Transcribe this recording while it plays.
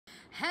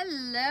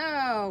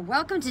Hello,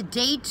 welcome to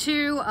day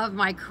 2 of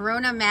my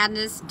Corona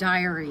Madness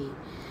diary.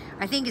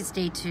 I think it's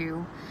day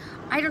 2.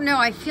 I don't know,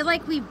 I feel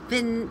like we've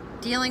been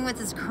dealing with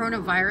this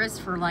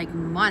coronavirus for like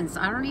months.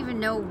 I don't even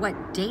know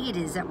what day it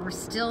is that we're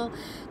still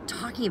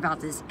talking about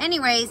this.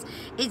 Anyways,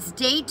 it's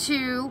day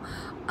 2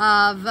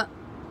 of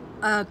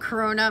a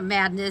Corona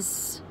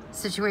Madness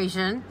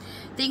situation.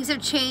 Things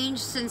have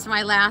changed since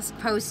my last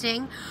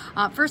posting.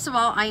 First of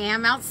all, I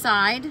am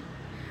outside,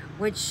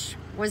 which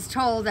was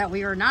told that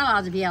we were not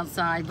allowed to be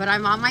outside, but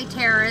I'm on my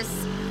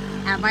terrace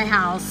at my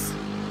house,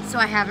 so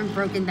I haven't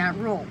broken that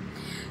rule.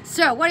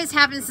 So what has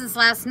happened since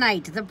last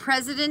night? The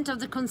president of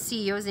the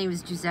Consiglio, his name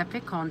is Giuseppe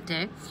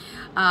Conte,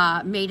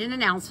 made an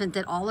announcement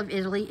that all of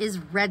Italy is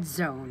red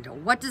zoned.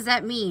 What does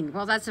that mean?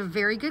 Well, that's a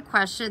very good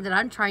question that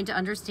I'm trying to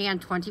understand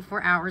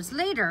 24 hours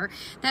later,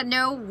 that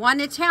no one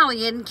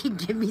Italian can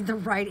give me the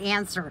right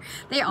answer.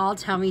 They all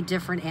tell me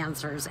different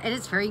answers, and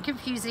it's very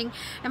confusing,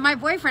 and my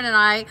boyfriend and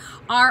I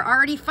are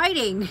already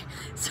fighting.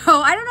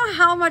 So I don't know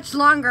how much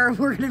longer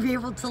we're going to be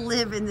able to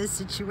live in this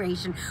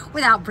situation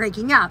without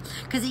breaking up,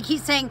 because he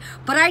keeps saying,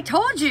 but I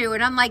told you,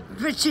 and I'm like,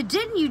 but you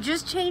didn't, you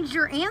just changed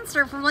your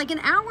answer from like an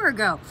hour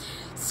ago.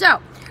 So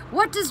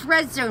what does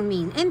red zone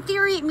mean? In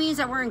theory, it means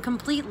that we're in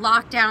complete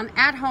lockdown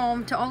at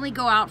home to only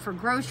go out for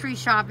grocery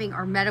shopping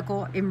or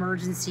medical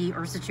emergency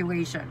or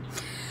situation.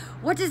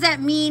 What does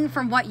that mean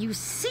from what you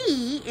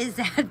see is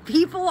that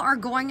people are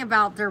going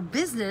about their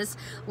business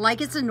like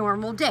it's a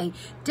normal day.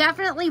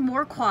 Definitely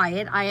more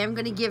quiet. I am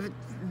going to give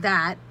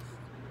that.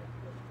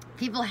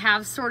 People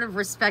have sort of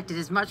respected.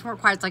 It's much more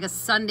quiet. It's like a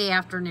Sunday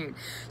afternoon.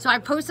 So I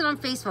posted on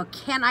Facebook,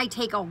 can I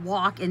take a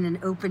walk in an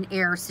open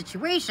air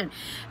situation?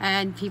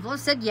 And people have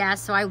said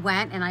yes. So I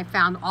went and I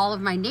found all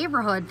of my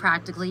neighborhood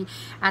practically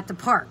at the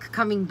park.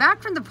 Coming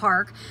back from the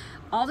park,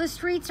 all the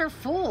streets are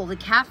full. The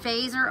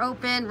cafes are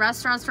open,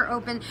 restaurants are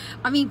open.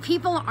 I mean,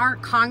 people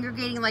aren't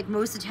congregating like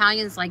most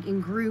Italians, like in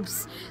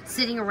groups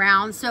sitting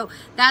around. So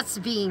that's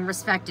being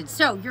respected.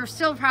 So you're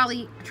still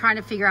probably trying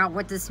to figure out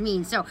what this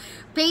means. So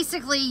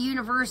basically,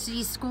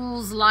 universities,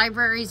 schools,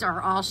 libraries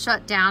are all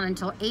shut down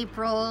until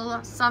April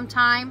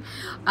sometime.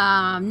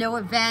 No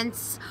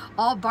events.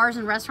 All bars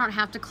and restaurants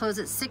have to close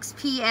at 6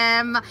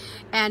 p.m.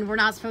 And we're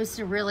not supposed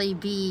to really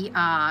be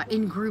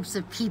in groups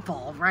of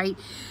people, right?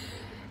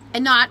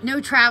 And no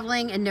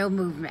traveling and no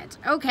movement.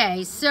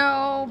 Okay,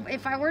 so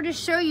if I were to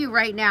show you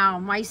right now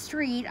my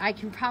street, I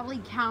can probably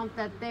count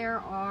that there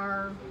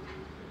are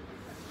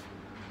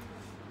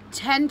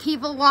 10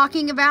 people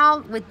walking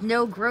about with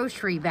no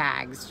grocery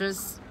bags,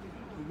 just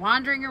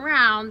wandering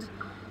around.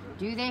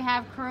 Do they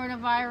have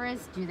coronavirus?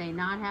 Do they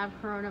not have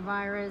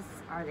coronavirus?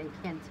 Are they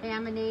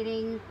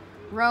contaminating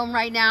Rome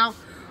right now?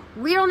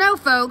 We don't know,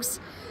 folks.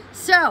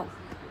 So,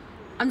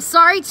 I'm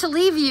sorry to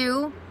leave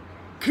you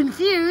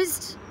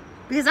confused,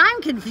 because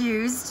I'm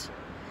confused.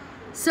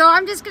 So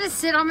I'm just gonna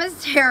sit on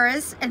this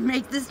terrace and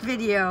make this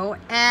video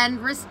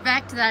and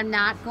respect that I'm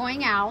not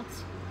going out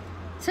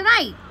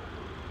tonight,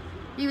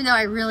 even though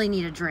I really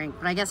need a drink,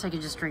 but I guess I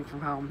could just drink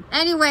from home.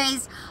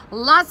 Anyways,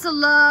 lots of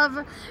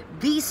love,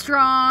 be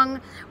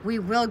strong. We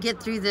will get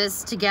through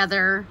this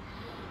together.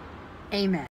 Amen.